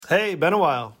Hey, been a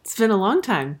while. It's been a long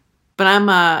time, but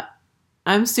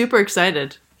I'm super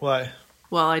excited. Why?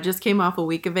 Well, I just came off a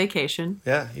week of vacation.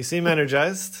 Yeah, you seem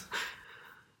energized.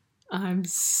 I'm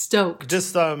stoked.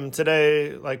 Just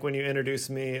today, like when you introduce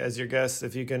me as your guest,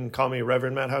 if you can call me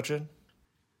Reverend Matt Houchin.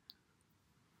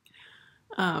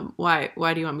 Why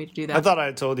do you want me to do that? I thought I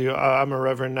had told you I'm a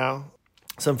reverend now.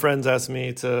 Some friends asked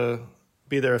me to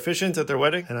be their officiant at their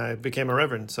wedding, and I became a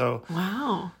reverend. So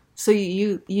wow. So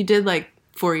you did like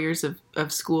 4 years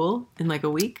of school in like a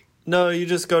week? No, you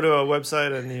just go to a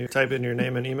website and you type in your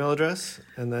name and email address,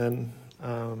 and then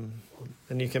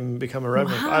you can become a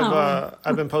reverend. Wow.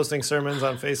 I've been posting sermons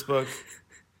on Facebook.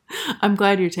 I'm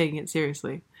glad you're taking it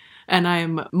seriously, and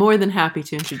I'm more than happy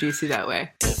to introduce you that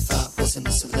way. If I wasn't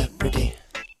a celebrity,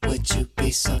 would you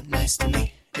be so nice to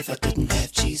me? If I didn't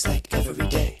have cheese like every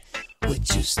day,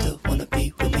 would you still wanna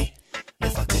be with me?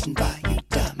 If I couldn't buy you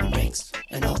diamond rings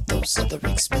and all those other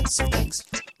expensive things,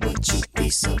 would you be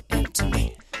so into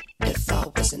me? If I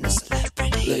wasn't a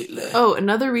celebrity lately. Oh,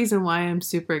 another reason why I'm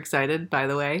super excited, by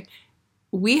the way,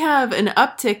 we have an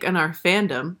uptick in our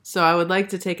fandom. So I would like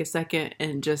to take a second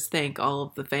and just thank all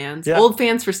of the fans. Yeah. Old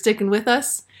fans for sticking with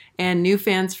us and new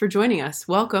fans for joining us.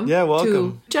 Welcome. Yeah, welcome.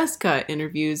 To Jessica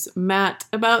interviews Matt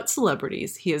about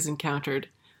celebrities he has encountered.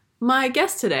 My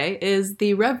guest today is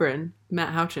the Reverend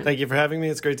Matt Houchin. Thank you for having me.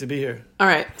 It's great to be here. All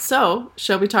right, so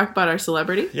shall we talk about our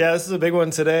celebrity? Yeah, this is a big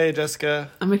one today, Jessica.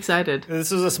 I'm excited.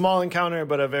 This is a small encounter,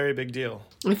 but a very big deal.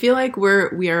 I feel like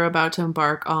we are about to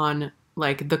embark on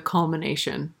like the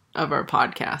culmination of our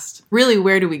podcast. Really,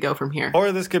 where do we go from here?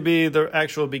 Or this could be the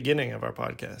actual beginning of our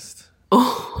podcast.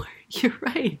 Oh, you're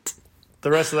right.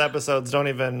 The rest of the episodes don't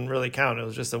even really count. It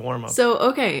was just a warm-up. So,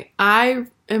 okay, I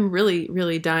am really,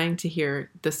 really dying to hear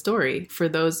the story. For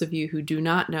those of you who do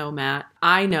not know Matt,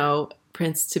 I know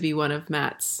Prince to be one of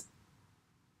Matt's,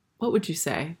 what would you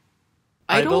say?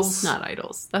 Idols? Not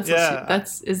idols.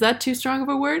 Is that too strong of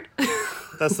a word?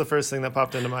 That's the first thing that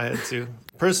popped into my head, too.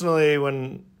 Personally,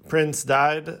 when Prince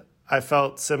died, I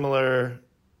felt similar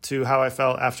to how I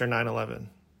felt after 9/11.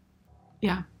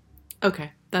 Yeah.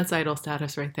 Okay. That's idol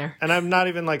status right there. And I'm not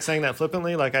even like saying that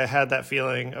flippantly. Like I had that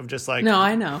feeling of just like, no,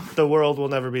 I know. The world will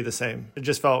never be the same. It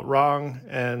just felt wrong.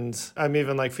 And I'm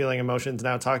even like feeling emotions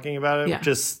now talking about it. Yeah.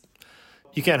 Just,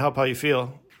 you can't help how you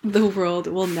feel. The world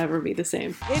will never be the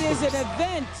same. It is an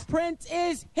event. Prince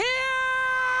is here!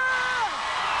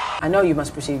 I know you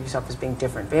must perceive yourself as being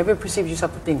different. Have you ever perceived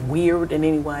yourself as being weird in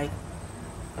any way?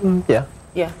 Yeah.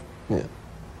 Yeah. Yeah.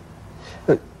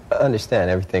 But I understand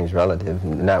everything's relative.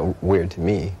 Not weird to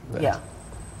me. But, Yeah.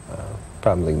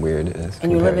 probably weird as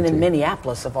And you're living compared in to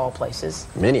Minneapolis, of all places.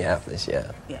 Minneapolis,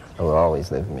 yeah. Yeah. I will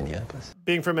always live in Minneapolis.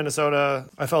 Being from Minnesota,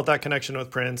 I felt that connection with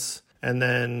Prince. And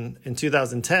then in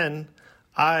 2010,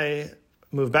 I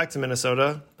moved back to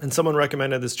Minnesota, and someone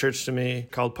recommended this church to me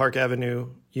called Park Avenue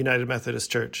United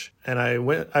Methodist Church. And I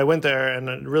went there and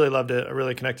I really loved it. I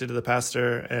really connected to the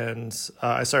pastor, and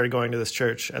I started going to this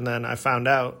church. And then I found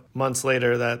out months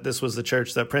later that this was the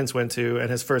church that Prince went to, and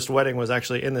his first wedding was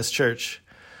actually in this church.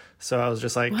 So I was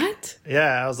just like, What?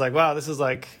 Yeah, I was like, wow, this is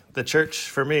like the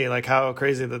church for me. Like how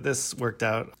crazy that this worked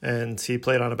out. And he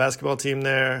played on a basketball team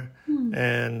there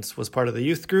and was part of the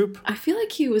youth group. I feel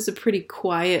like he was a pretty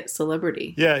quiet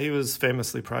celebrity. Yeah, he was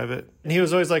famously private. And he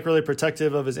was always like really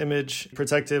protective of his image,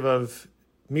 protective of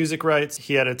music rights.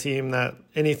 He had a team that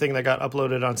anything that got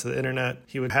uploaded onto the internet,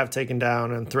 he would have taken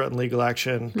down and threaten legal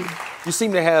action. You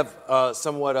seem to have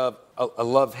somewhat of a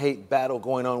love-hate battle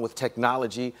going on with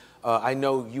technology. I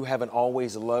know you haven't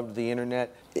always loved the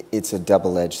internet. It's a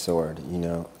double-edged sword, you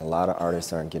know. A lot of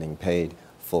artists aren't getting paid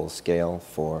full scale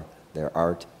for their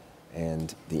art,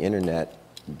 and the internet,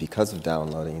 because of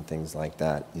downloading and things like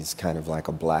that, is kind of like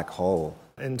a black hole.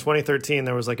 In 2013,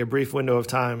 there was like a brief window of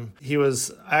time. He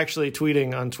was actually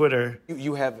tweeting on Twitter.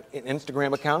 You have an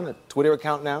Instagram account, a Twitter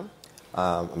account now?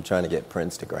 I'm trying to get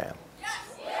Prince-tagram.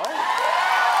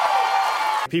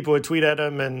 People would tweet at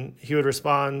him and he would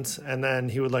respond, and then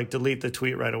he would like delete the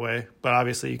tweet right away. But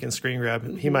obviously you can screen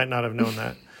grab. He might not have known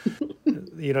that.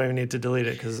 You don't even need to delete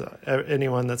it because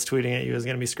anyone that's tweeting at you is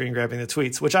going to be screen grabbing the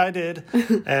tweets, which I did.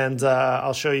 And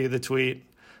I'll show you the tweet.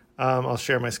 I'll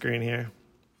share my screen here.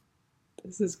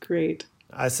 This is great.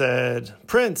 I said,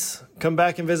 Prince, come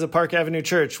back and visit Park Avenue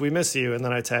Church. We miss you. And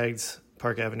then I tagged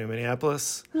Park Avenue,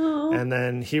 Minneapolis. Aww. And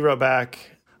then he wrote back,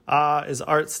 is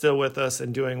Art still with us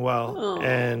and doing well? Aww.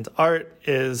 And Art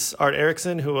is Art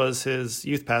Erickson, who was his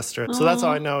youth pastor. So that's how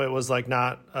I know it was like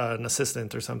not an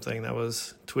assistant or something that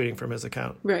was tweeting from his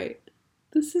account. Right.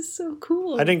 This is so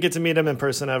cool. I didn't get to meet him in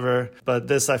person ever, but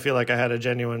this, I feel like I had a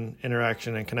genuine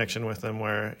interaction and connection with him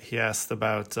where he asked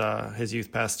about his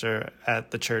youth pastor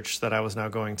at the church that I was now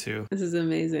going to. This is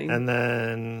amazing. And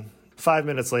then 5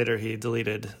 minutes later, he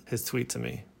deleted his tweet to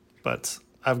me. But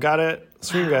I've got it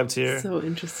screen grabbed here. So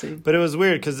interesting. But it was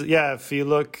weird because, yeah, if you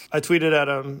look, I tweeted at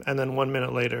him, and then 1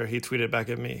 minute later, he tweeted back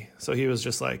at me. So he was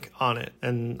just like on it.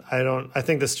 And I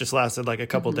think this just lasted like a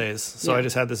couple days. So I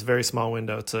just had this very small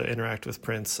window to interact with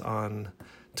Prince on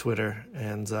Twitter,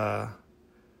 and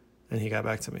he got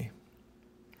back to me.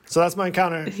 So that's my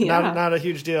encounter. Yeah. Not a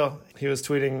huge deal. He was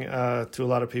tweeting to a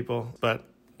lot of people, but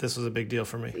this was a big deal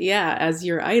for me. Yeah, as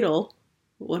your idol,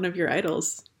 one of your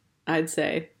idols, I'd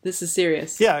say. This is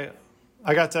serious. Yeah,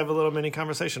 I got to have a little mini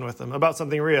conversation with him about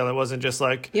something real. It wasn't just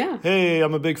like, hey,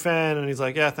 I'm a big fan. And he's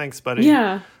like, yeah, thanks, buddy.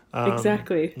 Yeah,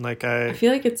 exactly. Like I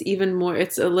feel like it's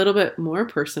a little bit more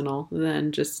personal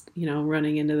than just,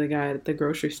 running into the guy at the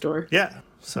grocery store. Yeah.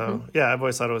 So, yeah, I've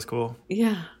always thought it was cool.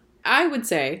 Yeah. I would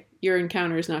say your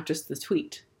encounter is not just the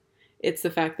tweet. It's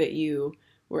the fact that you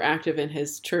were active in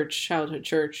his childhood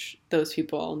church. Those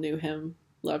people all knew him,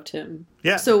 loved him.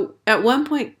 Yeah. So at one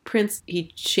point, Prince,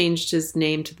 he changed his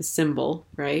name to the symbol,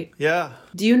 right? Yeah.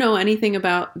 Do you know anything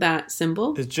about that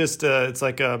symbol? It's just, it's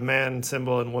like a man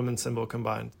symbol and woman symbol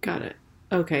combined. Got it.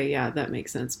 Okay, yeah, that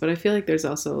makes sense. But I feel like there's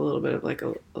also a little bit of like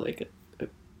a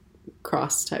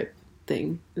cross type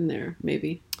thing in there,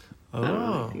 maybe. Oh. I don't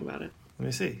know anything about it. Let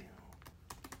me see.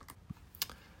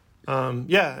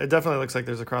 Yeah, it definitely looks like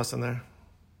there's a cross in there.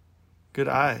 Good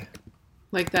eye.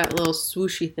 Like that little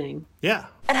swooshy thing. Yeah.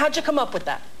 And how'd you come up with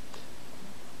that?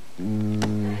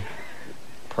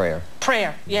 Prayer.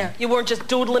 Prayer, yeah. You weren't just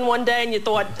doodling one day and you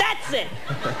thought, that's it.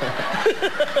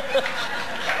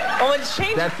 Oh, it's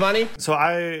changed. That funny? So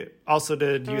I also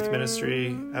did youth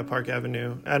ministry at Park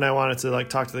Avenue, and I wanted to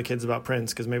talk to the kids about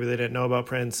Prince because maybe they didn't know about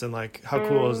Prince, and how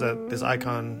cool is that this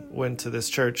icon went to this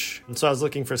church. And so I was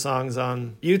looking for songs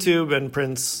on YouTube, and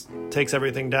Prince takes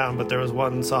everything down, but there was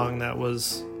one song that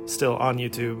was still on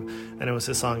YouTube, and it was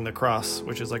his song The Cross,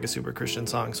 which is like a super Christian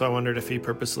song. So I wondered if he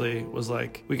purposely was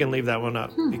like, we can leave that one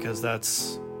up because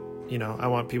that's, I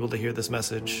want people to hear this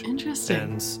message. Interesting.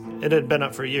 And it had been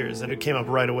up for years, and it came up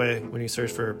right away when you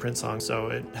search for Prince songs, so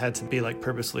it had to be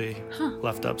purposely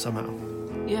left up somehow.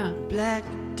 Yeah. Black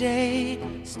day,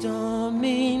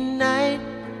 stormy night.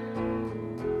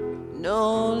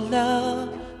 No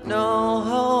love, no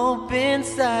hope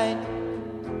inside.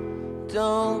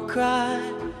 Don't cry,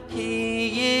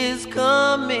 he is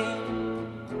coming.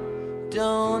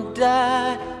 Don't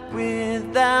die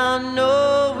without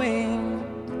knowing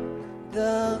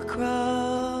the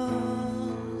cross.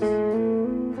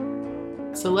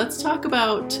 So let's talk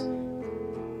about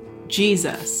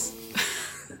Jesus.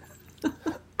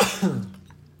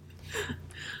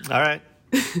 All right.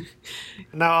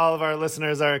 Now all of our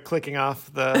listeners are clicking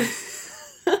off the...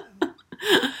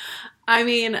 I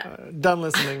mean... done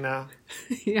listening now.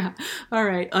 Yeah. All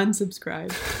right.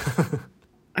 Unsubscribe.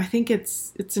 I think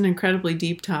it's an incredibly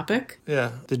deep topic.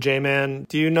 Yeah. The J-Man.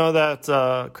 Do you know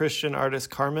that Christian artist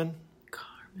Carmen?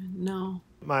 Carmen, no.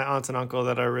 My aunt and uncle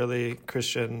that are really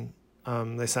Christian,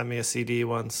 they sent me a CD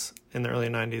once in the early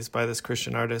 90s by this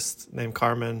Christian artist named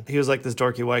Carmen. He was like this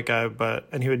dorky white guy,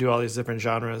 and he would do all these different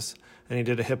genres. And he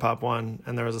did a hip-hop one,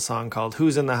 and there was a song called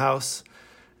Who's in the House?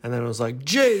 And then it was like,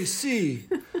 JC!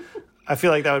 I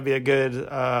feel like that would be a good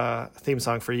theme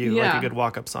song for you, like a good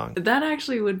walk-up song. That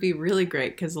actually would be really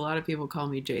great, because a lot of people call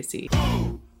me JC.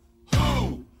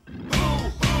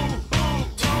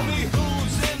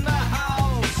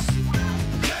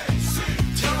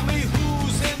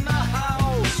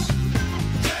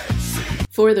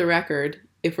 For the record,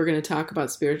 if we're going to talk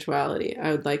about spirituality,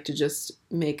 I would like to just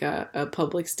make a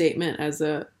public statement as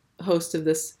a host of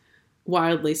this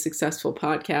wildly successful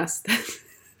podcast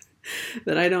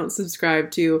that I don't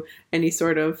subscribe to any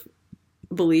sort of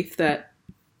belief that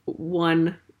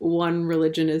one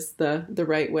religion is the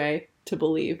right way to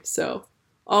believe. So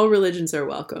all religions are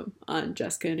welcome on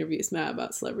Jessica Interviews Matt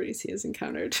about celebrities he has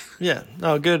encountered. Yeah,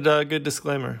 no, good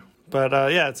disclaimer. But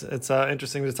yeah, it's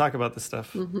interesting to talk about this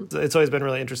stuff. Mm-hmm. It's always been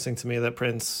really interesting to me that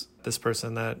Prince, this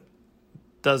person that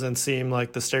doesn't seem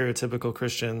like the stereotypical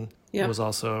Christian, was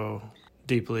also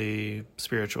deeply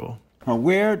spiritual. Now,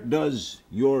 where does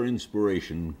your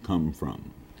inspiration come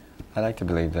from? I like to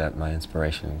believe that my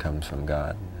inspiration comes from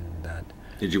God. And that.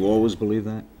 Did you always believe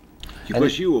that?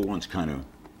 Because you were once kind of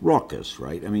raucous,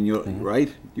 right? I mean, you're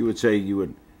right. You would say you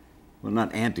would. Well,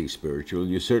 not anti-spiritual.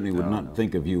 You certainly would not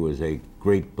think of you as a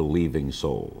great believing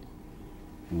soul.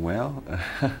 Well...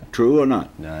 True or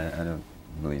not? No, I don't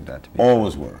believe that to be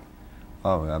Always true. Were?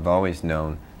 Oh, I've always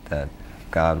known that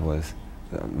God was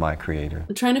my Creator.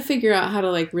 I'm trying to figure out how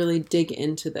to like really dig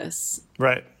into this.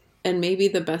 Right. And maybe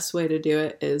the best way to do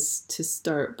it is to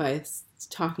start by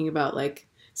talking about like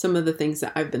some of the things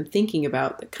that I've been thinking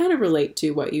about that kind of relate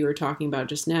to what you were talking about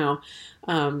just now.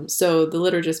 So the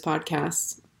Liturgist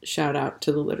podcast, shout out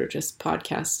to the Liturgist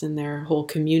podcast and their whole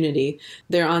community.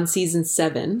 They're on season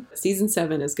 7. Season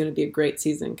 7 is going to be a great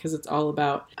season because it's all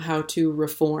about how to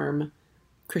reform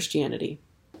Christianity.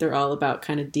 They're all about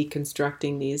kind of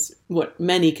deconstructing these, what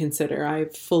many consider, I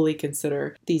fully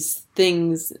consider, these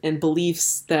things and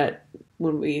beliefs that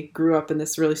when we grew up in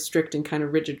this really strict and kind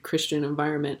of rigid Christian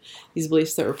environment, these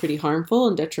beliefs that were pretty harmful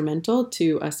and detrimental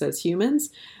to us as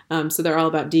humans. So they're all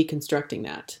about deconstructing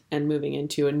that and moving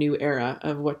into a new era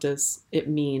of what does it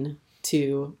mean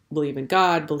to believe in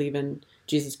God, believe in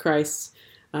Jesus Christ,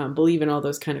 believe in all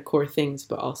those kind of core things,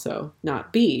 but also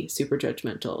not be super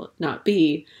judgmental, not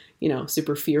be,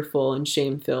 super fearful and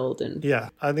shame-filled. And yeah,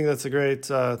 I think that's a great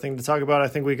thing to talk about. I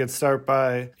think we could start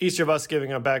by each of us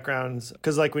giving our backgrounds.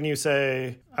 Because like when you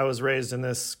say, I was raised in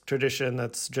this tradition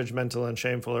that's judgmental and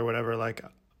shameful or whatever, like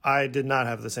I did not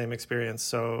have the same experience.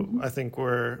 So I think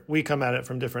we come at it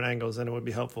from different angles, and it would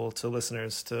be helpful to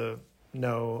listeners to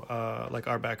know like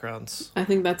our backgrounds. I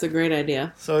think that's a great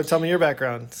idea. So tell me your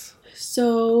backgrounds.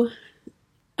 So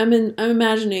I'm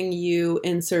imagining you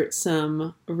insert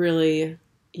some really,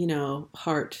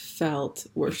 heartfelt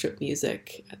worship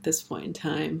music at this point in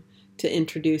time to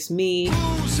introduce me.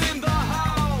 Who's in the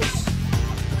house?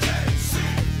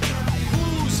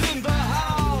 Who's in the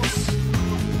house?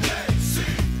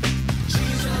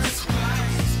 Jesus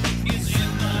Christ is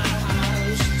in the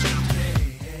house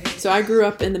today. So I grew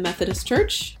up in the Methodist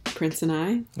Church, Prince and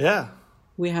I. Yeah.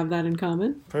 We have that in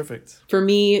common. Perfect. For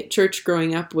me, church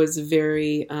growing up was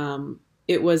very,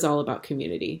 it was all about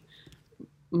community.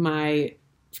 My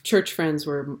church friends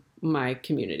were my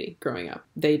community growing up.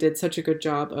 They did such a good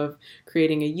job of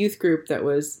creating a youth group that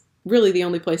was really the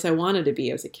only place I wanted to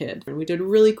be as a kid. And we did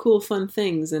really cool, fun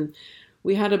things. And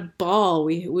we had a ball.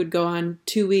 We would go on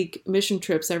 2-week mission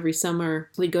trips every summer.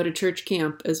 We'd go to church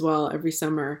camp as well every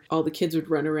summer. All the kids would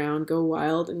run around, go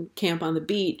wild, and camp on the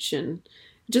beach. And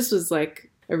it just was like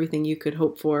everything you could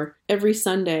hope for. Every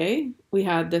Sunday, we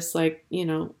had this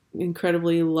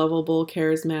incredibly lovable,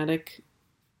 charismatic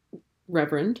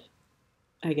reverend,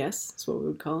 I guess is what we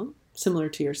would call him, similar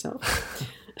to yourself.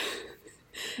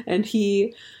 And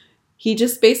he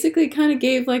just basically kind of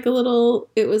gave like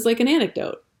it was like an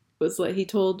anecdote. It was like he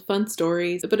told fun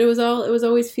stories, but it was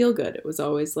always feel good. It was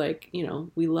always like,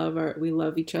 we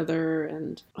love each other,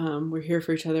 and we're here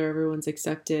for each other. Everyone's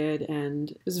accepted,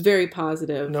 and it was very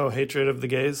positive. No hatred of the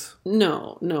gays?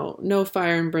 No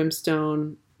fire and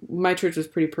brimstone. My church was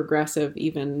pretty progressive,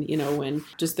 even, when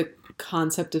just the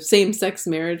concept of same-sex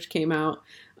marriage came out.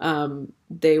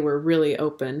 They were really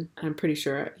open. I'm pretty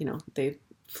sure, they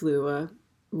flew a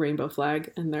rainbow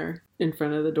flag and they're in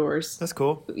front of the doors. That's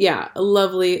cool. Yeah,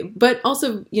 lovely. But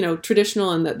also,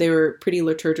 traditional in that they were pretty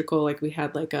liturgical. Like we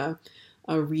had like a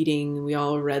reading. We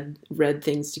all read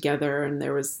things together, and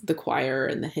there was the choir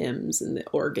and the hymns and the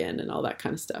organ and all that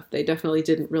kind of stuff. They definitely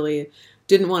didn't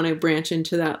want to branch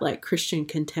into that like Christian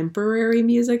contemporary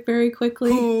music very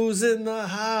quickly. Who's in the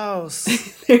house?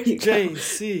 There you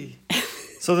JC.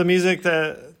 So the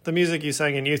music you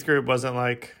sang in youth group wasn't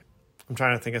like, I'm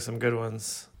trying to think of some good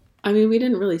ones. I mean, we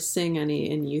didn't really sing any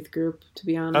in youth group, to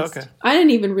be honest. Okay. I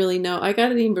didn't even really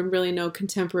know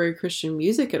contemporary Christian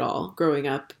music at all growing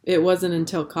up. It wasn't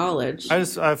until college.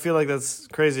 I feel like that's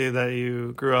crazy that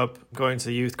you grew up going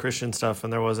to youth Christian stuff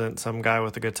and there wasn't some guy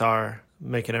with a guitar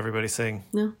making everybody sing.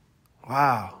 No.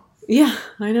 Wow. Yeah,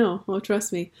 I know. Well,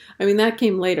 trust me. I mean, that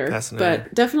came later, Fascinating.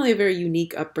 but definitely a very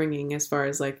unique upbringing as far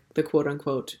as like the quote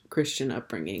unquote Christian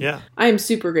upbringing. Yeah. I am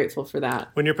super grateful for that.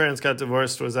 When your parents got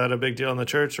divorced, was that a big deal in the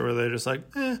church, or were they just like,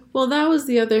 eh? Well, that was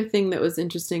the other thing that was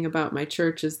interesting about my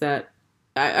church is that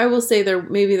I will say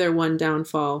their one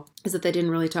downfall is that they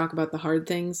didn't really talk about the hard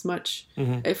things much.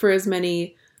 Mm-hmm. For as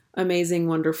many amazing,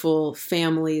 wonderful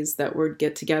families that would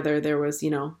get together, there was,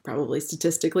 probably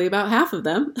statistically about half of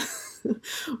them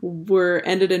were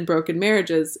ended in broken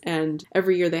marriages. And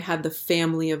every year they had the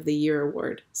Family of the Year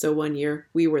award. So one year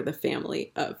we were the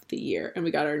Family of the Year and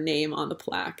we got our name on the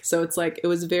plaque. So it's like, it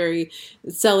was very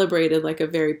celebrated, like a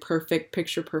very perfect,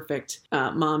 picture perfect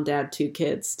mom, dad,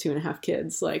 2.5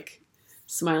 kids, like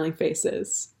smiling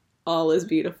faces. All is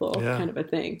beautiful, kind of a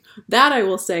thing. That I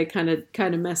will say kind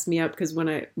of messed me up because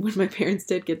when my parents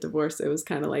did get divorced, it was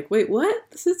kind of like, wait, what?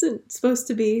 This isn't supposed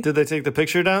to be. Did they take the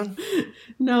picture down?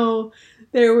 No,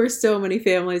 there were so many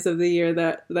Families of the Year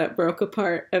that broke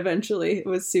apart eventually. It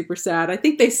was super sad. I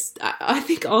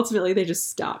think ultimately they just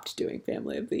stopped doing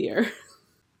Family of the Year.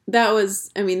 that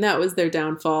was their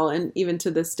downfall. And even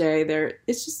to this day,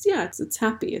 it's just, yeah, it's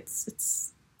happy.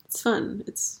 It's fun.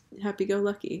 It's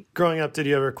happy-go-lucky. Growing up, did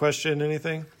you ever question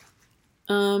anything?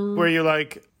 Were you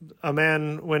like, a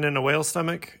man went in a whale's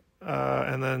stomach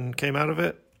and then came out of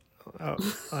it?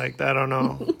 Like, I don't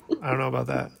know. I don't know about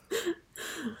that.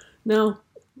 No.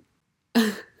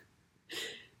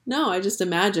 No, I just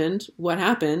imagined what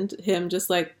happened. Him just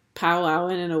like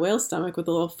powwowing in a whale's stomach with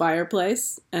a little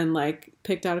fireplace and like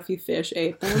picked out a few fish,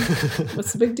 ate them.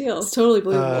 What's the big deal? It's totally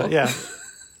believable. Yeah.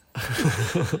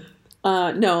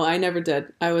 No, I never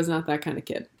did. I was not that kind of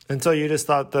kid. And so you just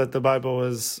thought that the Bible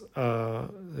was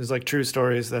like true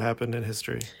stories that happened in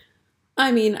history.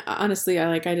 I mean, honestly,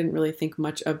 I didn't really think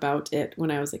much about it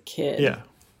when I was a kid. Yeah.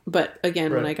 But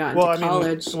again, when I got into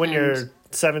college. When you're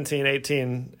 17,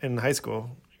 18 in high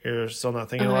school, you're still not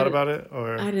thinking a lot about it?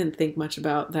 Or I didn't think much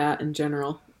about that in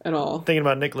general at all. Thinking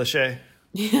about Nick Lachey.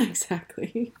 Yeah,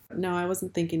 exactly. No, I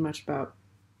wasn't thinking much about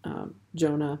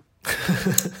Jonah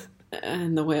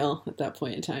and the whale at that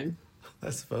point in time. I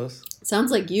suppose.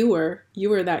 Sounds like you were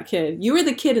that kid. You were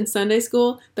the kid in Sunday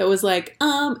school that was like,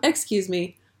 excuse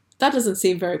me, that doesn't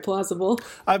seem very plausible.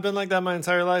 I've been like that my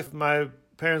entire life. My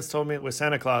parents told me it was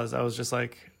Santa Claus. I was just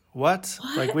like, what?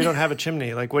 Like, we don't have a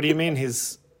chimney. Like, what do you mean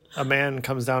a man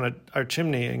comes down our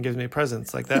chimney and gives me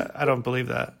presents like that? I don't believe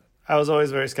that. I was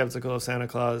always very skeptical of Santa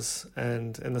Claus.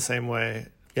 And in the same way,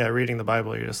 yeah, reading the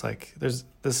Bible, you're just like,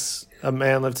 a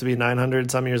man lived to be 900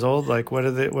 some years old. Like, what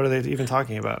are they even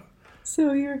talking about?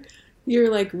 So you're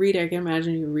like reading. I can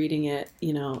imagine you reading it,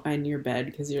 in your bed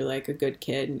because you're like a good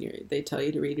kid, and they tell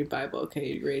you to read your Bible. Okay,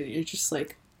 you read it. You're just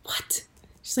like, what?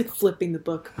 Just like flipping the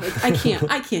book. Like,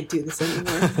 I can't do this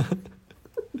anymore.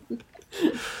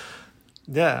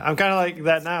 Yeah, I'm kind of like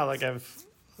that now. Like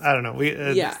I don't know.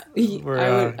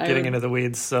 We're getting into the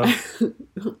weeds. So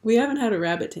we haven't had a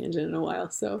rabbit tangent in a while.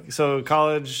 So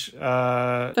college.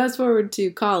 Fast forward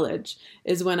to college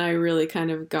is when I really kind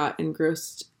of got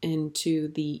engrossed into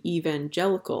the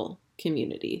evangelical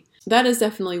community. That is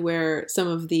definitely where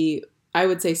I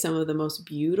would say some of the most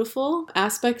beautiful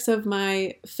aspects of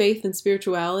my faith and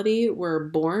spirituality were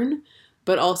born,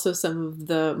 but also some of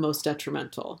the most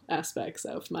detrimental aspects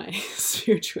of my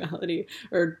spirituality,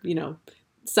 or,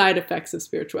 side effects of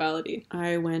spirituality.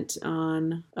 I went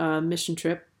on a mission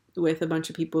trip with a bunch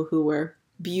of people who were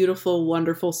beautiful,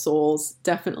 wonderful souls,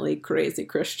 definitely crazy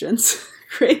Christians,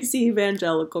 crazy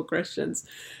evangelical Christians.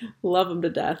 Love them to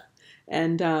death.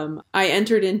 And I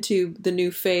entered into the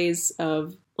new phase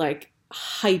of like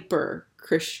hyper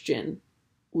Christian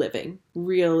living,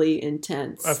 really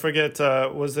intense. I forget,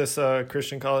 was this a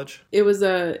Christian college? It was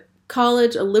a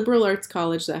liberal arts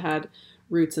college that had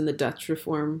roots in the Dutch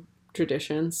Reform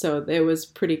tradition, so it was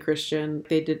pretty Christian.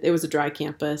 It was a dry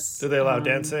campus. Did they allow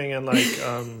dancing and like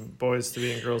boys to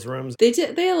be in girls' rooms?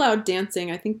 They allowed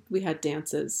dancing. I think we had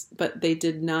dances, but they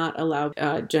did not allow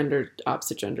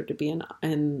opposite gender to be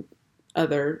in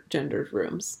other gendered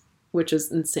rooms, which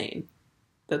is insane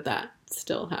that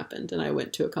still happened. And I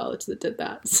went to a college that did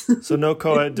that. So no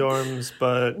co-ed dorms,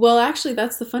 but well, actually,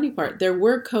 that's the funny part. There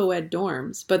were co-ed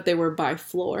dorms, but they were by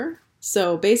floor.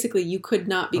 So basically, you could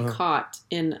not be caught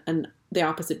in the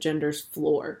opposite gender's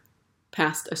floor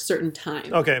past a certain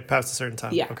time. Okay, past a certain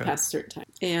time. Yeah, okay. Past a certain time.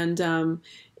 And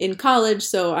in college,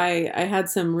 so I had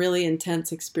some really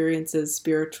intense experiences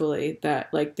spiritually,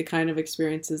 that like the kind of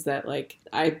experiences that like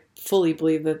I fully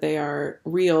believe that they are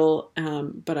real,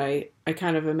 but I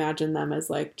kind of imagine them as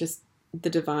like just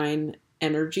the divine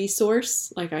energy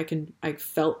source. Like I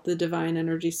felt the divine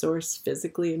energy source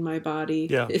physically in my body.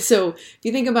 Yeah. So if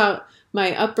you think about,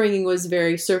 my upbringing was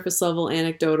very surface level,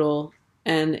 anecdotal,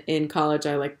 and in college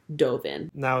I like dove in.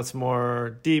 Now it's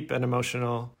more deep and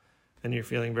emotional, and you're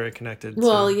feeling very connected.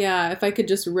 Well, yeah, if I could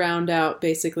just round out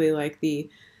basically like the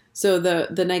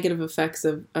negative effects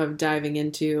of diving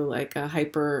into like a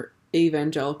hyper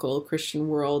evangelical Christian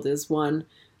world is, one,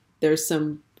 there's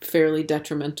some fairly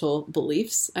detrimental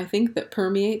beliefs, I think, that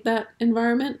permeate that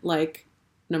environment. Like,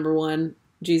 number one,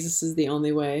 Jesus is the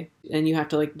only way, and you have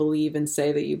to like believe and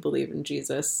say that you believe in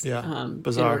Jesus in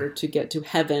order to get to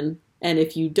heaven. And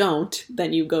if you don't,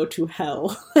 then you go to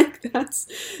hell. Like that's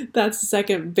the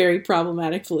second very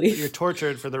problematic belief. You're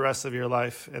tortured for the rest of your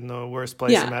life in the worst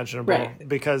place imaginable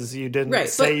because you didn't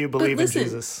say you believe in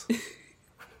Jesus.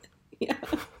 Yeah.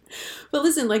 But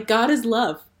listen, like God is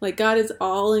love. Like God is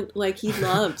all, like He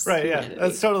loves. Right, humanity. Yeah.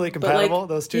 That's totally compatible, like,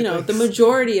 those two things. The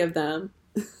majority of them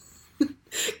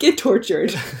get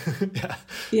tortured. Yeah.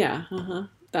 Yeah.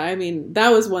 I mean,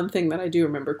 that was one thing that I do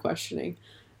remember questioning.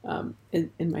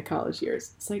 in my college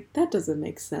years. It's like, that doesn't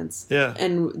make sense. Yeah.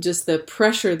 And just the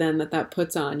pressure then that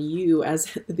puts on you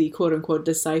as the quote unquote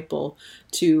disciple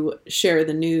to share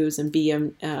the news and be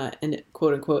an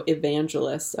quote unquote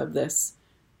evangelist of this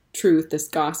truth, this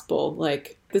gospel.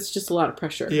 Like, it's just a lot of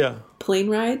pressure. Yeah. Plane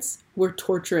rides were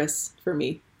torturous for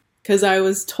me because I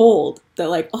was told that,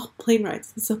 like, oh, plane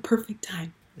rides, it's a perfect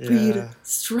time for you to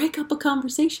strike up a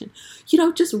conversation. You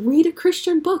know, just read a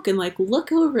Christian book and, like,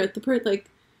 look over at the like,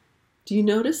 do you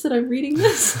notice that I'm reading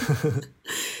this?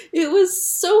 It was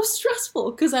so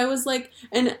stressful because I was like,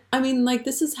 and I mean, like,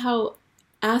 this is how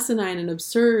asinine and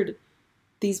absurd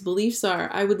these beliefs are.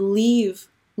 I would leave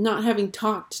not having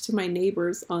talked to my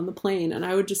neighbors on the plane, and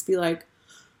I would just be like,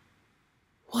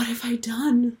 what have I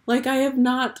done? Like, I have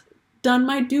not done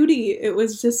my duty. It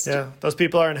was just... Yeah, those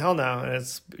people are in hell now, and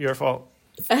it's your fault.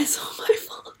 It's all my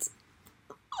fault.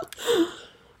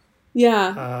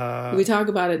 Yeah. We talk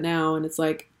about it now, and it's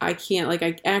like, I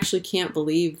actually can't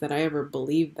believe that I ever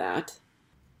believed that.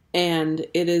 And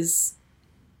it's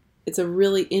a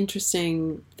really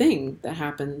interesting thing that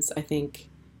happens, I think,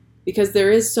 because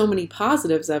there is so many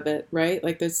positives of it, right?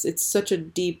 Like, it's such a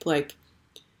deep, like,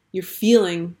 you're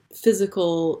feeling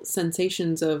physical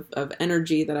sensations of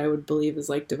energy that I would believe is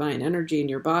like divine energy in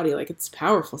your body. Like, it's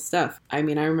powerful stuff. I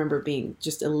mean, I remember being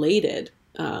just elated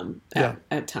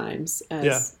at times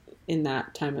in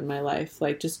that time in my life,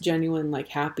 like just genuine, like,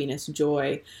 happiness,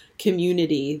 joy,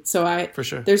 community. So for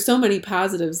sure, there's so many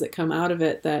positives that come out of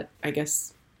it that I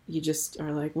guess you just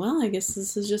are like, well, I guess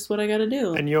this is just what I got to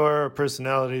do. And your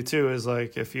personality too is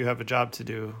like, if you have a job to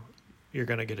do, you're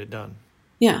going to get it done.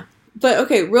 Yeah. But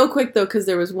okay, real quick though, because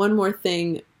there was one more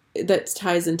thing that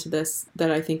ties into this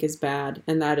that I think is bad,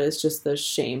 and that is just the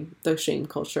shame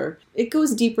culture. It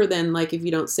goes deeper than, like, if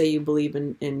you don't say you believe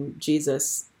in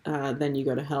Jesus, then you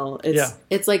go to hell.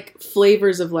 It's like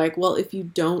flavors of, like, well, if you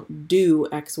don't do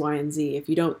X, Y, and Z, if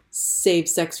you don't save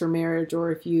sex for marriage, or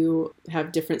if you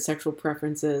have different sexual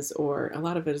preferences, or a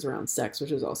lot of it is around sex,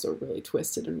 which is also really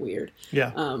twisted and weird.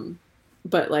 Yeah.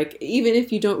 But, like, even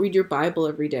if you don't read your Bible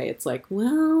every day, it's like,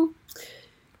 well,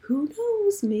 who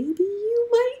knows? Maybe you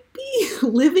might be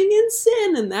living in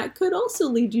sin, and that could also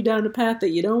lead you down a path that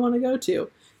you don't want to go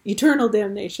to. Eternal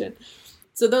damnation.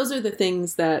 So those are the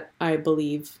things that I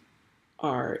believe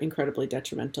are incredibly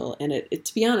detrimental. And it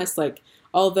to be honest, like,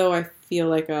 although I feel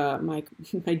like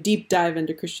my deep dive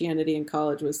into Christianity in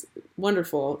college was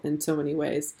wonderful in so many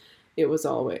ways, it was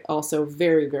also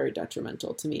very, very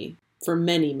detrimental to me for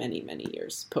many, many, many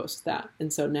years post that.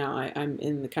 And so now I'm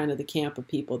in the kind of the camp of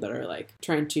people that are, like,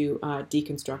 trying to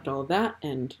deconstruct all of that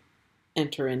and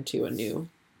enter into a new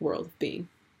world of being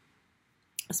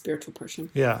a spiritual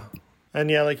person. Yeah. And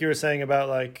yeah, like you were saying about,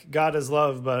 like, God is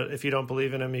love, but if you don't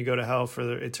believe in him, you go to hell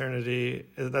for eternity.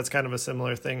 That's kind of a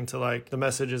similar thing to, like, the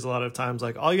message is a lot of times,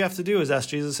 like, all you have to do is ask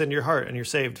Jesus into your heart and you're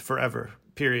saved forever,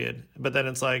 period. But then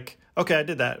it's like, okay, I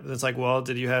did that. And it's like, well,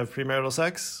 did you have premarital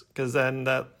sex? Because then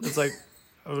it's like,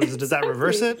 does that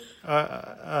reverse it?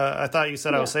 I thought you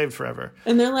said I was saved forever.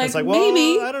 And they're like, it's like,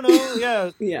 maybe. well, I don't know.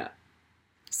 Yeah. Yeah.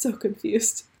 So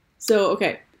confused. So,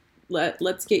 okay.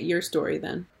 Let's get your story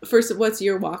then. First, what's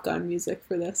your walk-on music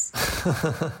for this?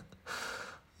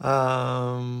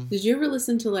 Did you ever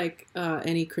listen to, like,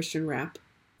 any Christian rap?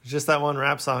 Just that one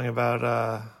rap song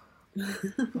about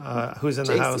who's in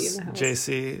the house?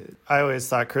 JC. I always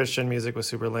thought Christian music was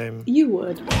super lame. You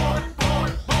would.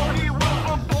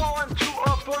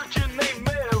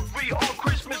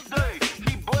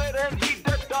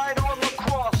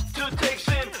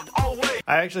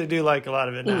 I actually do like a lot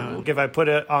of it now. Like, if I put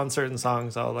it on certain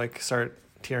songs, I'll, like, start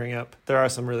tearing up. There are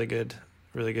some really good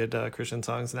Christian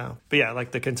songs now. But yeah,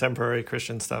 like the contemporary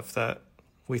Christian stuff that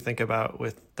we think about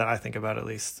that I think about at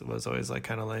least, was always, like,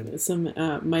 kind of lame. Some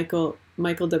Michael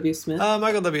W. Smith.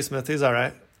 Michael W. Smith, he's all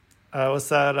right. What's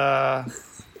that?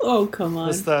 Oh, come on.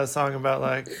 What's the song about,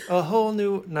 like, not a whole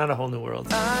new world?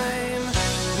 I'm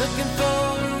looking for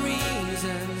a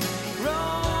reason,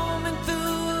 roaming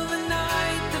through the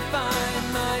night to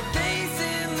find my place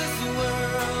in this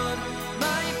world,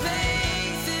 my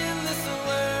place in this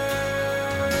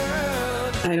world.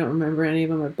 I don't remember any of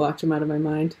them. I blocked them out of my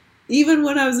mind. Even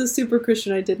when I was a super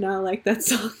Christian, I did not like that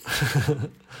song.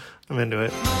 I'm into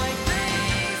it.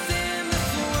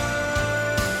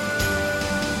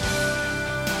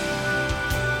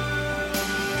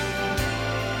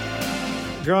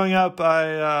 Growing up,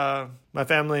 my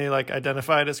family, like,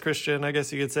 identified as Christian, I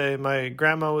guess you could say. My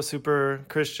grandma was super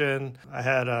Christian. I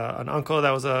had an uncle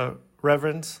that was a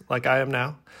reverend, like I am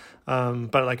now,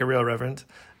 but, like, a real reverend.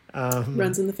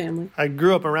 Runs in the family. I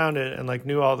grew up around it and like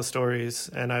knew all the stories,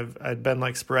 and I'd been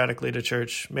like sporadically to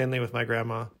church, mainly with my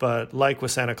grandma. But like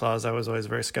with Santa Claus, I was always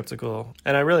very skeptical,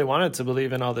 and I really wanted to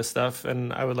believe in all this stuff.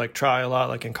 And I would like try a lot.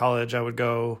 Like in college,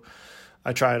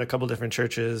 I tried a couple different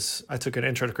churches. I took an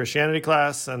intro to Christianity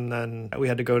class, and then we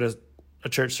had to go to a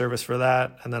church service for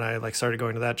that. And then I like started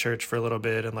going to that church for a little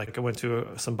bit, and like I went to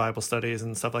some Bible studies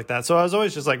and stuff like that. So I was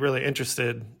always just like really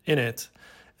interested in it.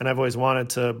 And I've always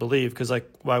wanted to believe, because like,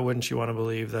 why wouldn't you want to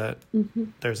believe that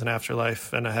there's an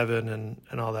afterlife and a heaven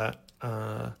and all that?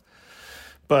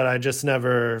 But I just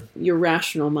never... Your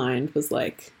rational mind was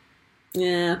like,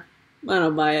 yeah, I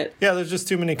don't buy it. Yeah, there's just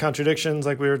too many contradictions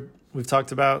like we've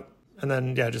talked about. And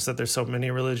then, yeah, just that there's so many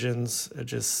religions, it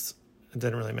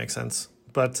didn't really make sense.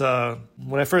 But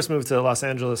when I first moved to Los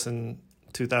Angeles in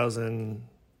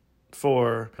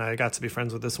 2004, I got to be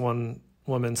friends with this one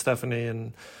woman, Stephanie,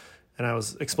 and I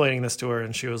was explaining this to her,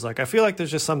 and she was like, I feel like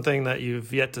there's just something that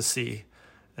you've yet to see.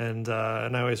 And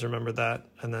I always remembered that.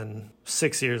 And then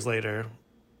 6 years later,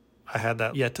 I had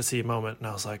that yet to see moment, and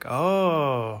I was like,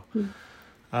 oh,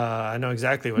 I know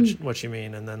exactly what you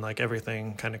mean. And then like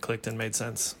everything kind of clicked and made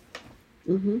sense.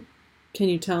 Mm-hmm. Can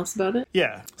you tell us about it?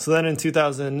 Yeah. So then in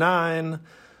 2009,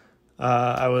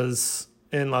 I was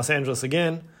in Los Angeles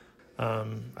again.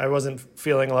 I wasn't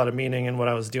feeling a lot of meaning in what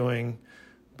I was doing,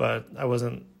 but I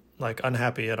wasn't like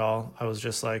unhappy at all. I was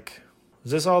just like, is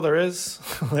this all there is?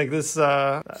 Like this,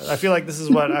 I feel like this is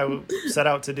what I set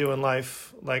out to do in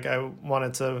life. Like I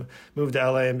wanted to move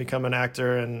to LA and become an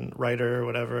actor and writer or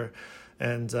whatever.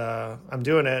 And I'm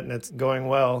doing it and it's going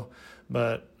well,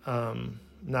 but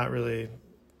not really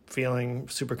feeling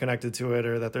super connected to it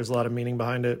or that there's a lot of meaning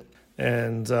behind it.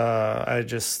 And I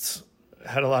just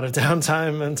had a lot of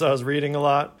downtime, and so I was reading a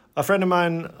lot. A friend of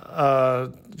mine I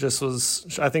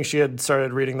think she had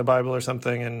started reading the Bible or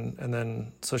something, and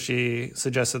then so she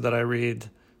suggested that I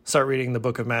start reading the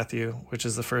book of Matthew, which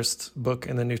is the first book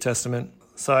in the New Testament.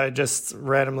 So I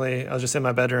was just in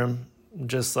my bedroom,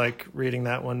 just like reading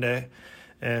that one day.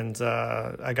 And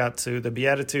I got to the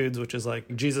Beatitudes, which is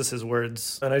like Jesus's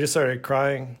words. And I just started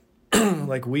crying,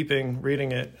 like weeping,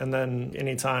 reading it. And then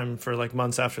anytime for like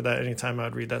months after that, anytime I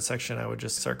would read that section, I would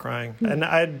just start crying. And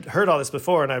I'd heard all this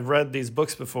before, and I've read these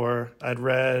books before. I'd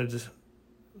read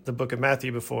the book of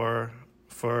Matthew before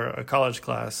for a college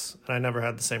class, and I never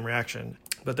had the same reaction.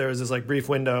 But there was this like brief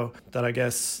window that I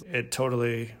guess it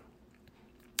totally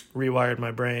rewired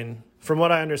my brain. From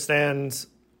what I understand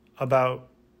about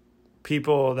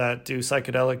people that do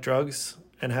psychedelic drugs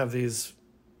and have these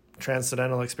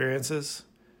transcendental experiences,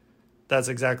 that's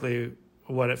exactly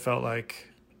what it felt like,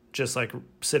 just like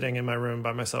sitting in my room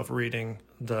by myself reading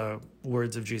the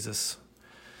words of Jesus.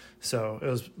 So it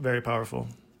was very powerful.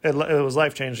 It was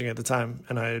life-changing at the time,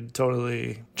 and I had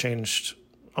totally changed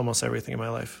almost everything in my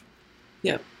life.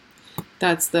 Yep.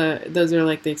 Those are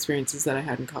like the experiences that I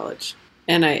had in college.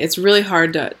 And it's really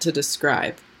hard to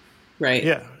describe, right?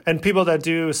 Yeah. And people that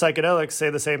do psychedelics say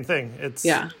the same thing.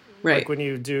 Right. Like when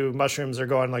you do mushrooms or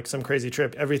go on like some crazy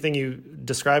trip, everything you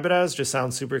describe it as just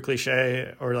sounds super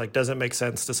cliche or like doesn't make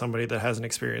sense to somebody that hasn't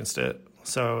experienced it.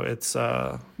 So it's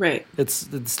right. It's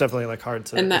definitely like hard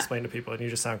to explain to people, and you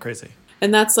just sound crazy.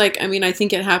 And that's like, I mean, I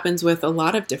think it happens with a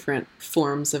lot of different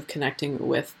forms of connecting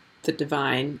with the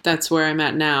divine. That's where I'm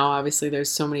at now. Obviously, there's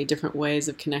so many different ways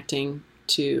of connecting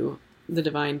to the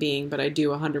divine being, but I do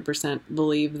 100%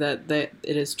 believe that it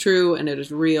is true and it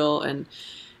is real, and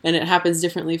it happens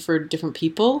differently for different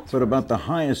people. But about the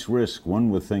highest risk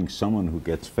one would think someone who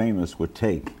gets famous would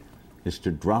take is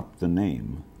to drop the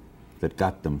name that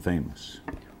got them famous.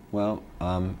 Well,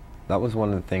 that was one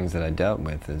of the things that I dealt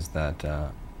with, is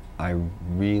that I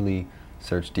really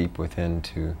searched deep within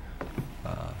to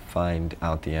find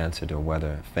out the answer to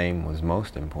whether fame was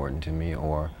most important to me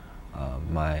or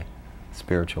my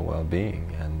spiritual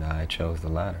well-being, and I chose the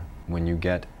latter. When you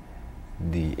get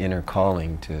the inner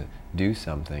calling to do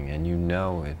something and you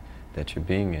know that you're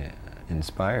being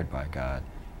inspired by God,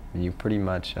 you pretty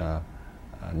much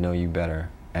know you better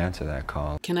answer that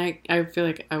call. I feel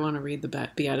like I want to read the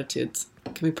Beatitudes.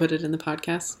 Can we put it in the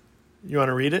podcast? You want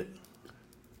to read it?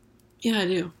 Yeah, I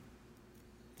do.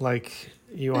 Like,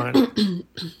 you want to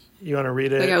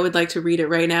read it? Like, I would like to read it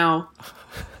right now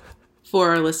for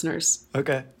our listeners.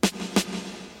 Okay.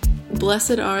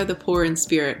 Blessed are the poor in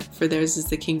spirit, for theirs is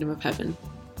the kingdom of heaven.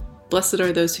 Blessed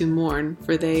are those who mourn,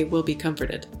 for they will be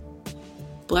comforted.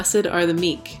 Blessed are the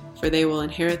meek, for they will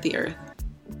inherit the earth.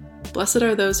 Blessed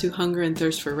are those who hunger and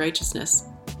thirst for righteousness,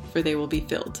 for they will be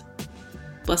filled.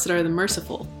 Blessed are the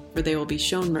merciful, for they will be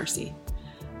shown mercy.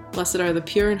 Blessed are the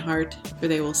pure in heart, for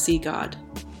they will see God.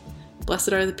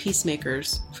 Blessed are the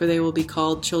peacemakers, for they will be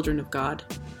called children of God.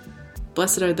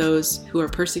 Blessed are those who are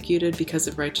persecuted because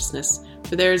of righteousness,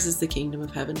 for theirs is the kingdom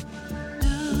of heaven.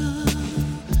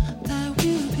 Thy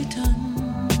will be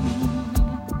done.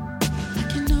 I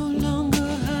can no longer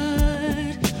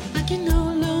hide. I can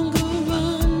no longer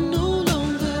run. No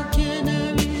longer can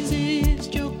I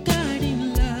resist your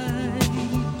guiding light.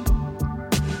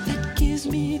 That gives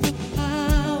me the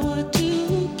power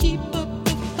to keep up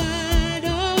the fight.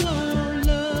 Oh,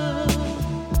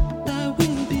 love, thy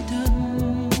will be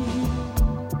done.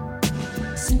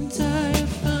 Since I have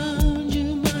found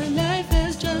you, my life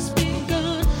has just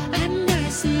begun, and I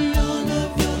see all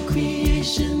of your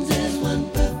creations as one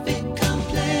perfect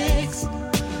complex.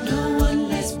 No one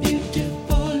less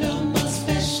beautiful or more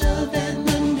special than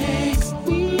the next.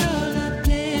 We all are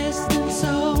blessed and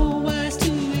so wise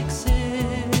to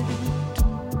accept.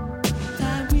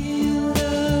 Thy will,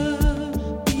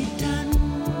 love, be done.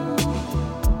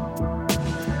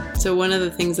 So one of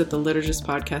the things that the Liturgist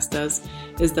podcast does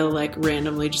is they'll like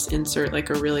randomly just insert like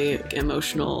a really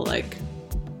emotional like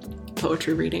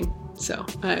poetry reading. So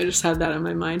I just had that on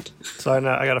my mind. So I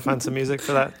got to find some music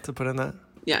for that to put in that.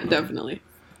 Yeah, definitely.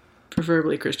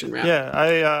 Preferably Christian rap.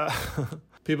 Yeah,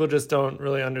 people just don't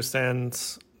really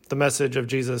understand the message of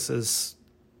Jesus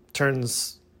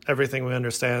turns everything we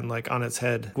understand like on its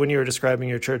head. When you were describing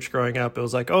your church growing up, it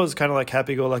was like, oh, it's kind of like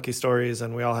happy-go-lucky stories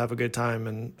and we all have a good time.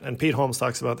 And Pete Holmes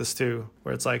talks about this too,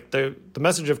 where it's like the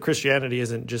message of Christianity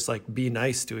isn't just like be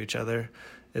nice to each other.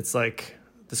 It's like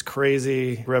this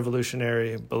crazy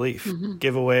revolutionary belief. Mm-hmm.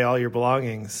 Give away all your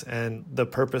belongings, and the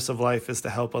purpose of life is to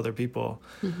help other people.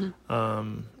 Mm-hmm.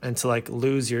 And to like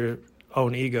lose your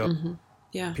own ego. Mm-hmm.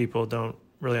 Yeah. People don't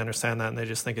really understand that, and they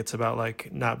just think it's about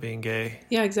like not being gay.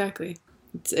 Yeah, exactly.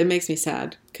 It makes me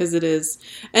sad because it is.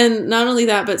 And not only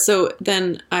that, but so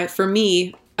then for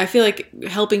me, I feel like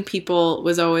helping people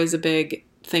was always a big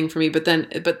thing for me. But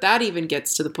that even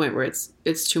gets to the point where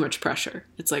it's too much pressure.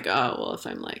 It's like, oh, well, if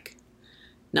I'm like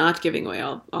not giving away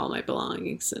all my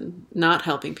belongings and not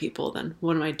helping people, then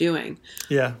what am I doing?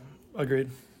 Yeah, agreed.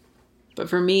 But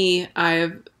for me,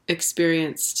 I've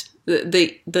experienced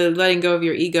the letting go of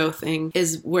your ego thing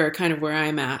is where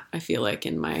I'm at, I feel like,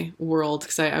 in my world.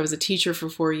 Because I was a teacher for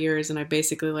 4 years, and I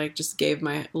basically like just gave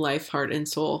my life, heart, and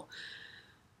soul,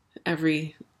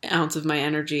 every ounce of my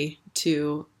energy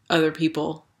to other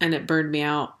people, and it burned me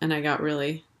out, and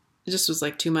it just was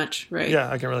like too much, right? Yeah,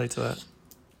 I can relate to that.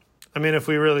 I mean, if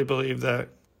we really believe that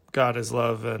God is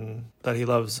love and that he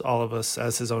loves all of us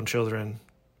as his own children,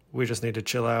 we just need to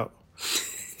chill out.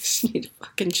 Just need to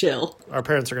fucking chill. Our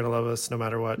parents are going to love us no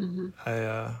matter what. Mm-hmm.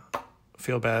 I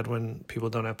feel bad when people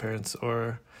don't have parents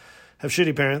or have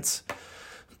shitty parents.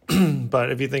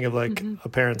 But if you think of like a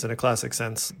parent in a classic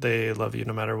sense, they love you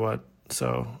no matter what.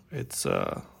 So it's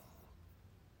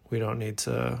we don't need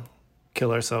to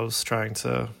kill ourselves trying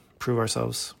to prove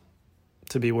ourselves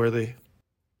to be worthy.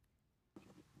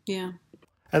 Yeah.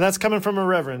 And that's coming from a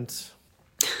reverend,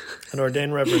 an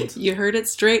ordained reverend. You heard it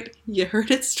straight. You heard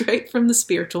it straight from the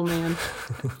spiritual man,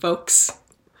 folks.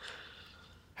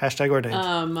 Hashtag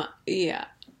ordained. Yeah.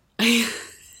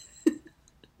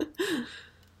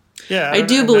 Yeah. I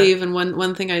do believe in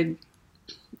one thing.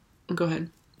 Go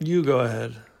ahead. You go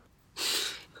ahead.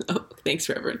 Oh, thanks,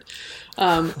 Reverend.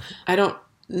 I don't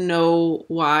know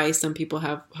why some people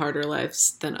have harder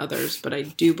lives than others, but I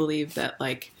do believe that,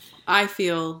 like, I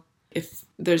feel if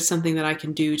there's something that I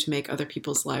can do to make other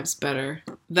people's lives better,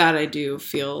 that I do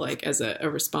feel like as a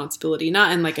responsibility,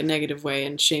 not in like a negative way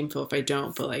and shameful if I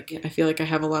don't, but like I feel like I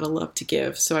have a lot of love to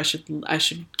give, so I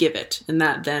should give it, and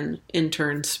that then in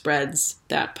turn spreads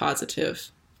that positive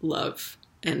love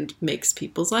and makes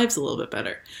people's lives a little bit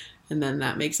better, and then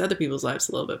that makes other people's lives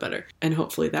a little bit better, and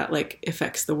hopefully that like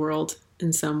affects the world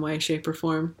in some way, shape, or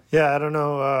form. Yeah, I don't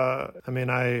know. I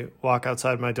mean, I walk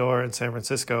outside my door in San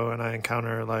Francisco and I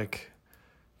encounter like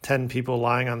 10 people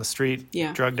lying on the street,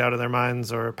 drugged out of their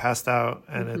minds or passed out.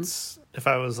 And it's, if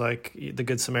I was like the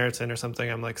Good Samaritan or something,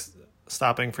 I'm like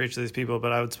stopping for each of these people,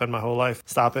 but I would spend my whole life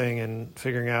stopping and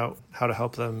figuring out how to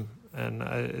help them. And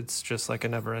it's just like a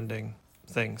never ending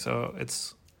thing. So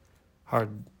it's hard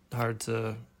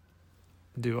to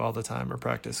do all the time or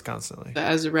practice constantly.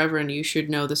 As a reverend, you should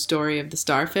know the story of the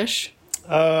starfish.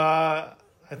 Yeah,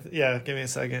 give me a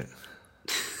second.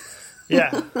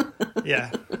 Yeah.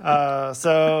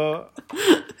 So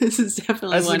this is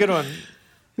definitely that's a good one.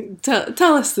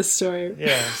 Tell us the story.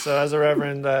 Yeah. So as a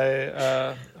reverend,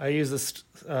 I use this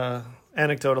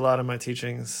anecdote a lot in my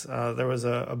teachings. There was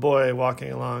a boy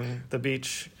walking along the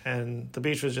beach, and the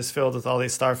beach was just filled with all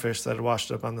these starfish that had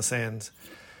washed up on the sand,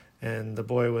 and the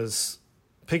boy was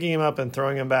picking him up and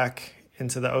throwing him back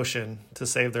into the ocean to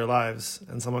save their lives.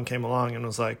 And someone came along and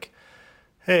was like,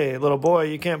 hey, little boy,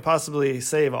 you can't possibly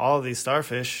save all of these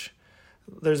starfish.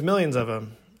 There's millions of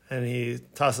them. And he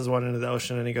tosses one into the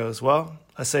ocean and he goes, well,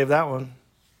 I saved that one.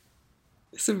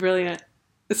 It's brilliant.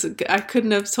 I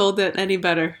couldn't have told it any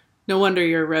better. No wonder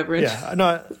you're reverent. Yeah,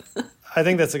 no, I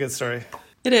think that's a good story.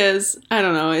 It is. I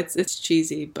don't know. It's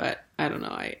cheesy, but I don't know.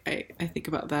 I think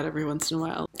about that every once in a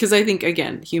while. Because I think,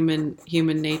 again, human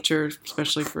nature,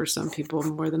 especially for some people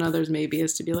more than others maybe,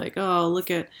 is to be like, oh, look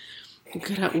at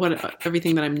what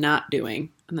everything that I'm not doing.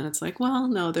 And then it's like, well,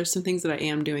 no, there's some things that I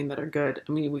am doing that are good.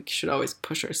 I mean, we should always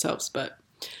push ourselves, but...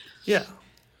 Yeah.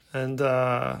 And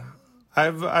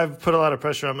I've put a lot of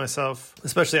pressure on myself,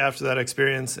 especially after that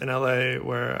experience in LA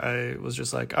where I was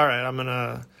just like, all right,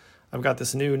 I've got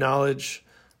this new knowledge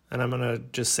and I'm going to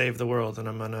just save the world and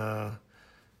I'm going to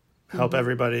help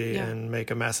everybody and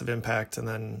make a massive impact. And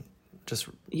then just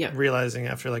realizing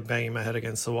after like banging my head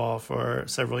against the wall for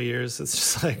several years, it's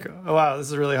just like, oh, wow, this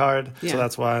is really hard. Yeah. So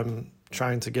that's why I'm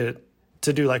trying to get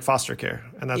to do like foster care.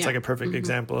 And that's like a perfect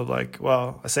example of like,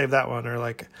 well, I saved that one, or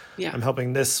like I'm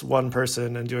helping this one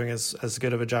person and doing as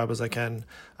good of a job as I can.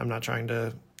 I'm not trying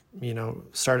to,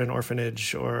 start an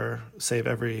orphanage or save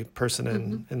every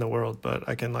person in the world, but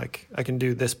I can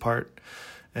do this part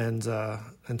and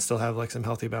still have like some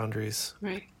healthy boundaries.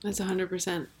 Right. That's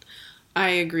 100%. I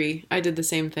agree. I did the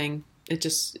same thing. It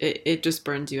just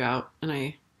burns you out. And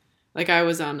I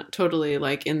was on totally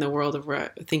like in the world of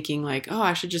thinking like, oh,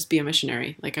 I should just be a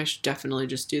missionary. Like I should definitely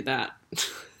just do that.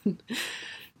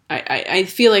 I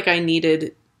feel like I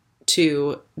needed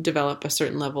to develop a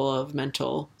certain level of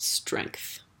mental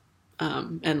strength,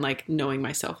 and like knowing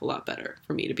myself a lot better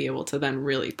for me to be able to then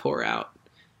really pour out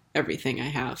everything I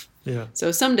have. Yeah.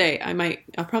 So someday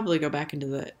I'll probably go back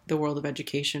into the world of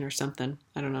education or something.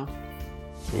 I don't know.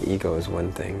 The ego is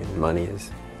one thing and money is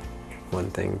one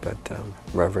thing, but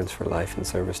reverence for life and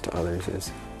service to others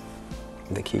is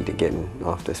the key to getting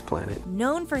off this planet.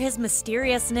 Known for his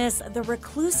mysteriousness, the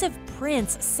reclusive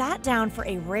Prince sat down for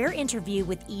a rare interview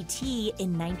with E.T.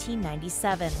 in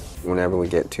 1997. Whenever we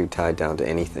get too tied down to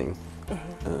anything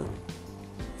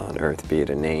on Earth, be it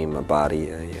a name, a body,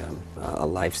 a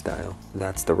lifestyle,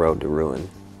 that's the road to ruin.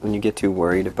 When you get too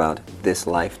worried about this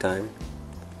lifetime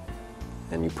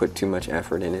and you put too much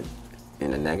effort in it,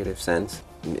 in a negative sense,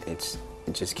 it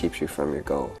just keeps you from your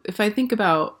goal. If I think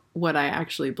about what I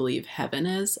actually believe heaven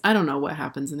is, I don't know what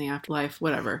happens in the afterlife,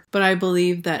 whatever. But I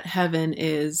believe that heaven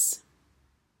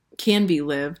can be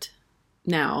lived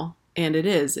now, and it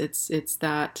is. It's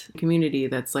that community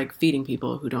that's like feeding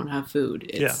people who don't have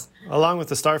food. Along with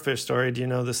the starfish story, do you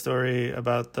know the story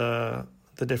about the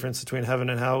difference between heaven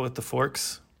and hell with the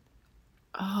forks?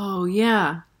 Oh,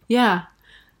 yeah. Yeah,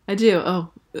 I do.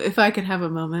 Oh, if I could have a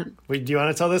moment. Wait, do you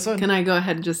want to tell this one? Can I go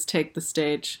ahead and just take the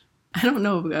stage? I don't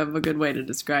know of a good way to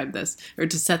describe this or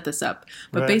to set this up.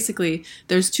 But basically,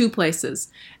 there's two places.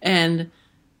 And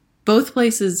both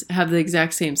places have the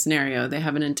exact same scenario. They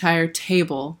have an entire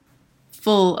table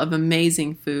full of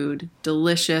amazing food,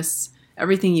 delicious,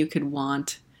 everything you could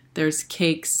want. There's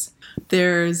cakes.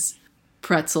 There's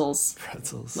pretzels.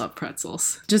 Love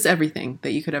pretzels. Just everything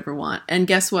that you could ever want. And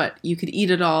guess what? You could eat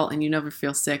it all and you never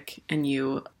feel sick and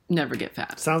you never get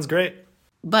fat. Sounds great.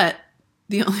 But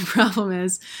the only problem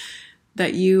is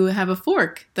that you have a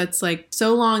fork that's like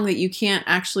so long that you can't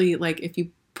actually, like if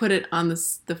you put it on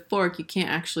the fork, you can't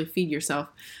actually feed yourself.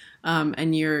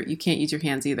 And you can't use your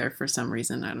hands either for some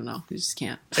reason. I don't know. You just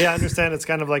can't. Yeah, I understand. It's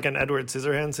kind of like an Edward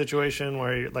Scissorhands situation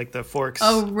where like the forks.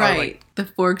 Oh, right. The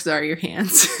forks are your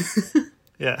hands.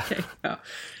 Yeah. Okay. Oh.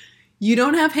 You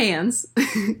don't have hands.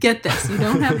 Get this. You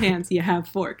don't have hands. You have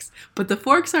forks. But the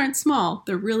forks aren't small.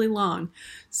 They're really long.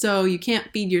 So you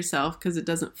can't feed yourself because it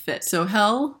doesn't fit. So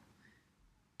hell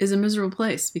is a miserable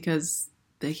place because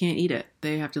they can't eat it.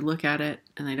 They have to look at it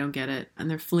and they don't get it. And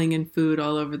they're flinging food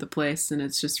all over the place and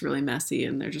it's just really messy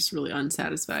and they're just really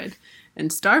unsatisfied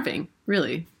and starving,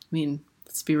 really. I mean,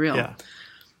 let's be real. Yeah.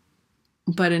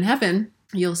 But in heaven,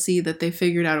 you'll see that they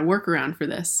figured out a workaround for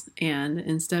this. And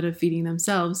instead of feeding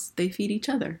themselves, they feed each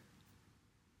other.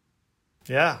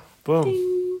 Yeah. Boom.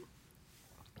 Ding.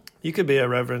 You could be a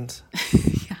reverend.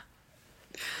 Yeah.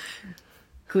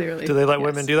 Clearly. Do they let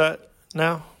women do that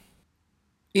now?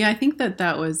 Yeah, I think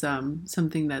that was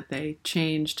something that they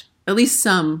changed. At least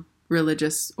some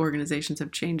religious organizations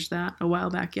have changed that a while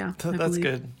back. Yeah, that's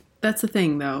good. That's the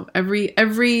thing, though.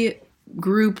 Every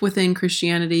group within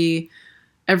Christianity,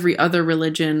 every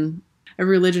religion,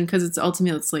 because it's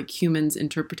ultimately it's like humans'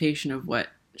 interpretation of what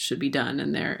should be done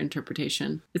and their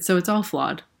interpretation. It's all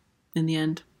flawed in the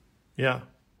end. Yeah,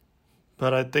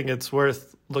 but I think it's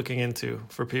worth looking into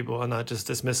for people and not just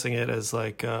dismissing it as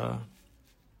like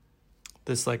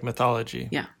this like mythology.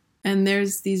 Yeah. And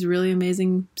there's these really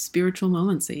amazing spiritual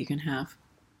moments that you can have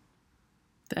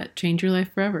that change your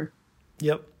life forever.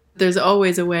 Yep. There's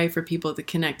always a way for people to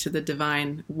connect to the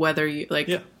divine, whether you like,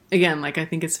 again, like I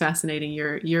think it's fascinating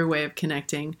your way of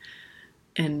connecting,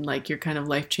 and like your kind of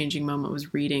life-changing moment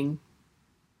was reading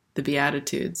the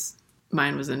Beatitudes.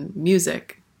 Mine was in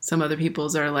music. Some other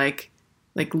people's are like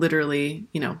literally,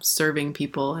 you know, serving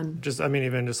people and just, I mean,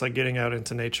 even just like getting out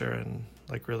into nature and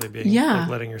like really being, like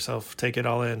letting yourself take it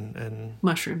all in and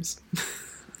mushrooms.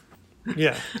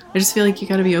 Yeah. I just feel like you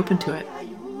got to be open to it.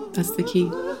 That's the key.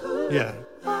 Yeah.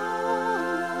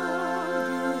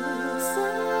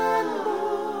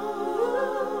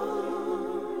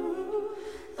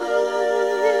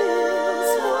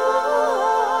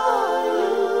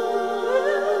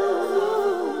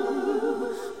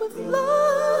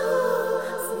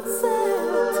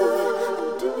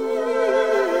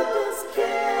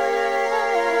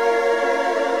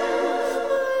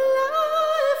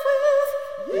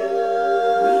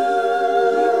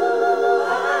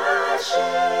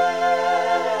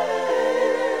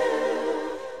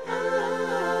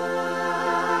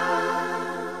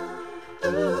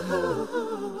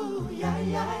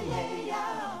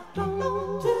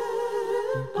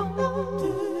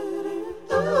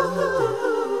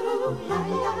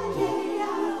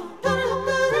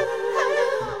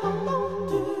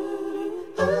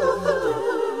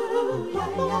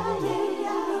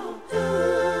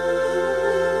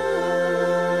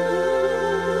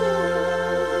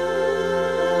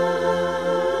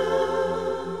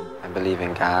 I believe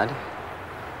in God,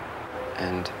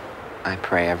 and I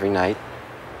pray every night,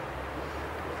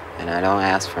 and I don't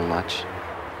ask for much.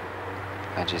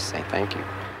 I just say thank you.